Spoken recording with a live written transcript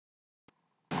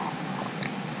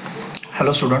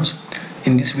Hello students,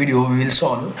 in this video we will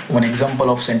solve one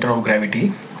example of center of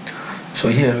gravity. So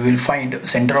here we will find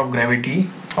center of gravity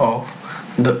of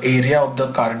the area of the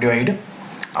cardioid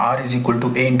r is equal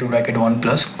to a into bracket 1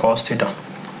 plus cos theta.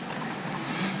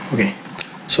 Okay,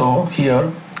 so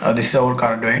here this is our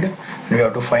cardioid and we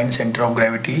have to find center of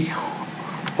gravity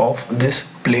of this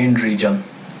plane region.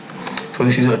 So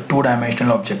this is a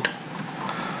two-dimensional object.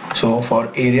 So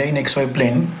for area in xy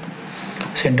plane,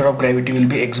 center of gravity will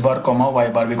be x bar comma y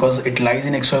bar because it lies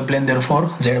in xy plane,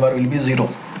 therefore z bar will be 0,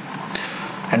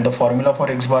 and the formula for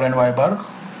x bar and y bar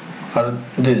are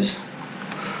this.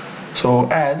 So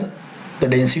as the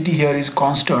density here is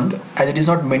constant, as it is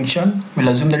not mentioned, we'll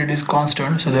assume that it is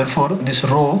constant, so therefore this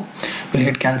rho will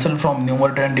get cancelled from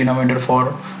numerator and denominator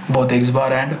for both x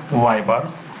bar and y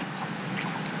bar.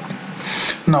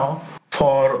 Now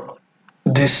for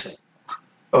this,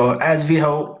 as we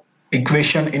have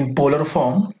equation in polar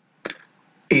form,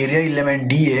 area element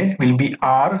dA will be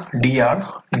r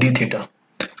dr d theta.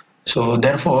 So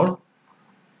therefore,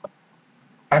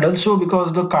 and also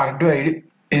because the cardioid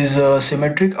is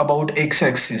symmetric about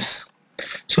x-axis,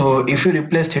 so if you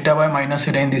replace theta by minus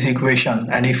theta in this equation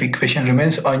and if equation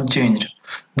remains unchanged,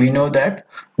 we know that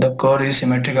the curve is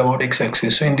symmetric about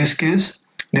x-axis. So in this case,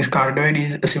 this cardioid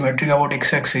is symmetric about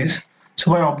x-axis. So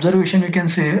by observation we can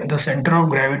say the center of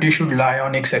gravity should lie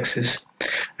on x-axis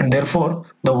and therefore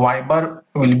the y bar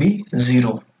will be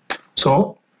 0.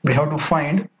 So we have to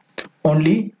find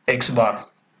only x bar.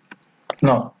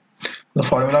 Now the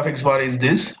formula of x bar is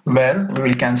this, where we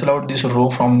will cancel out this rho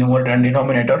from numerator and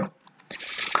denominator.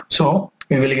 So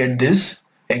we will get this: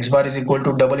 x bar is equal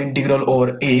to double integral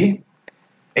over a,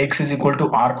 x is equal to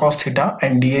r cos theta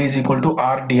and dA is equal to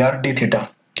r dr d theta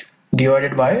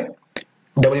divided by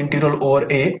double integral over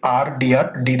a r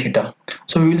dr d theta.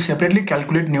 So we will separately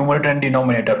calculate numerator and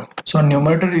denominator. So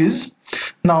numerator is,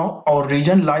 now our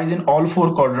region lies in all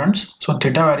four quadrants, so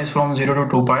theta varies from 0 to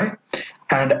 2 pi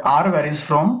and r varies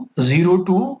from 0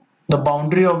 to the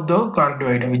boundary of the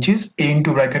cardioid, which is a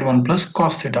into bracket 1 plus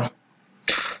cos theta.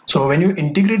 So when you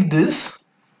integrate this,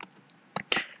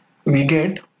 we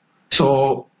get,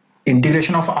 so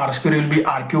integration of r square will be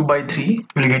r cube by 3,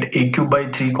 we will get a cube by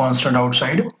 3 constant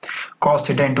outside, cos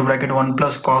theta into bracket 1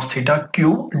 plus cos theta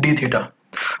cube d theta.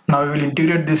 Now we will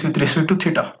integrate this with respect to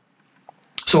theta.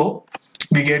 So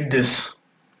we get this.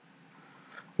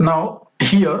 Now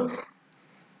here,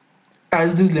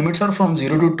 as these limits are from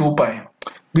 0 to 2 pi,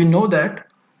 we know that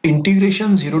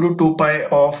integration 0 to 2 pi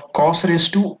of cos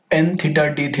raised to n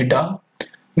theta d theta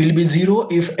will be 0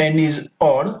 if n is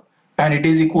odd, and it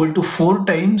is equal to 4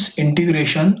 times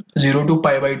integration 0 to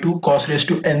pi by 2 cos raised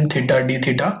to n theta d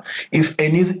theta if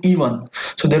n is even.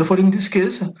 So therefore in this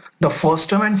case the first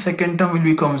term and second term will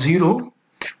become 0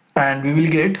 and we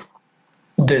will get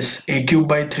this a cube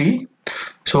by 3.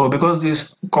 So because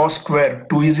this cos square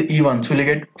 2 is even, so we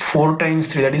will get 4 times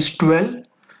 3, that is 12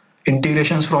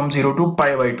 integrations from 0 to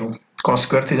pi by 2 cos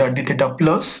square theta d theta,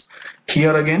 plus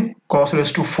here again cos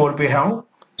raised to 4 we have,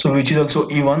 so which is also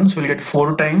even, so we'll get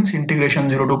 4 times integration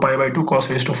 0 to pi by 2 cos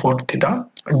raised to 4 theta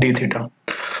d theta.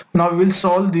 Now we will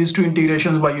solve these two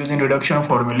integrations by using reduction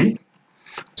formulae.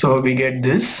 So we get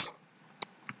this,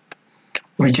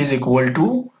 which is equal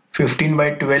to 15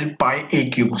 by 12 pi a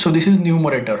cube. So this is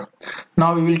numerator.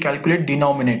 Now we will calculate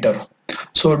denominator.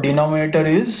 So denominator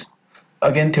is,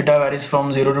 again theta varies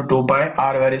from 0 to 2 pi,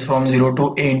 r varies from 0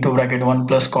 to a into bracket 1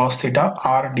 plus cos theta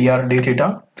r dr d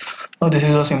theta. Now this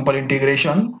is a simple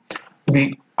integration.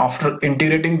 We, after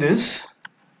integrating this,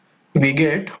 we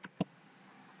get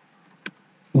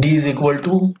d is equal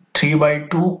to 3 by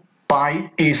 2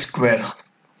 pi a square.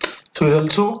 So we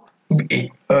also,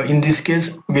 in this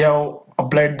case we have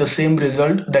applied the same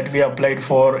result that we applied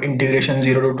for integration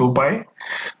 0 to 2 pi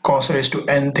cos raised to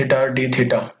n theta d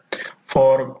theta.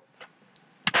 For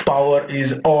power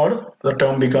is odd, the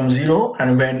term becomes 0,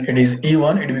 and when it is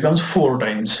even, it becomes 4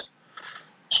 times.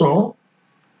 So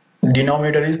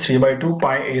denominator is 3 by 2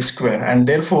 pi a square, and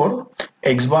therefore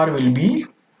x bar will be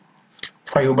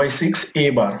 5 by 6 a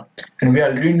bar, and we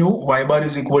already know y bar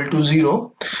is equal to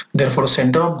 0. Therefore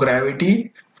center of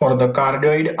gravity for the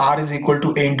cardioid r is equal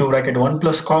to a into bracket 1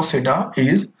 plus cos theta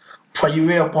is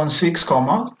 5a upon 6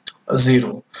 comma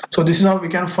 0. So this is how we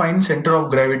can find center of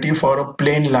gravity for a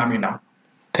plane lamina.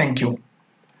 Thank you.